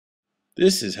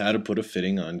This is how to put a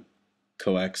fitting on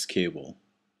coax cable.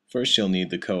 First you'll need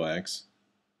the coax,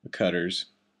 the cutters,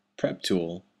 prep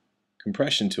tool,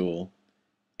 compression tool,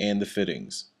 and the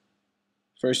fittings.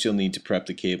 First you'll need to prep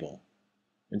the cable.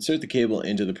 Insert the cable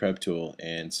into the prep tool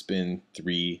and spin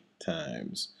 3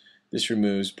 times. This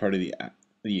removes part of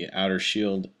the outer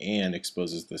shield and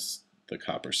exposes the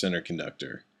copper center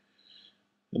conductor.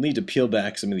 You'll need to peel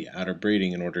back some of the outer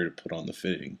braiding in order to put on the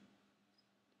fitting.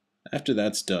 After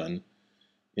that's done,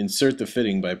 insert the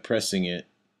fitting by pressing it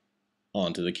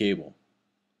onto the cable.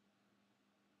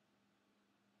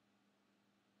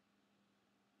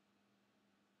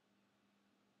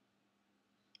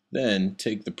 Then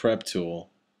take the prep tool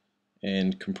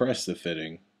and compress the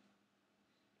fitting.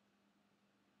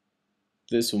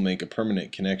 This will make a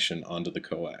permanent connection onto the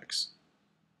coax.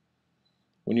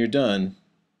 When you're done,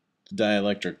 the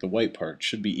dielectric, the white part,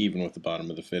 should be even with the bottom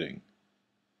of the fitting.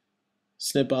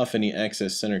 Snip off any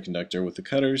excess center conductor with the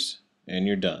cutters, and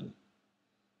you're done.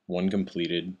 One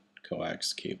completed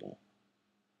coax cable.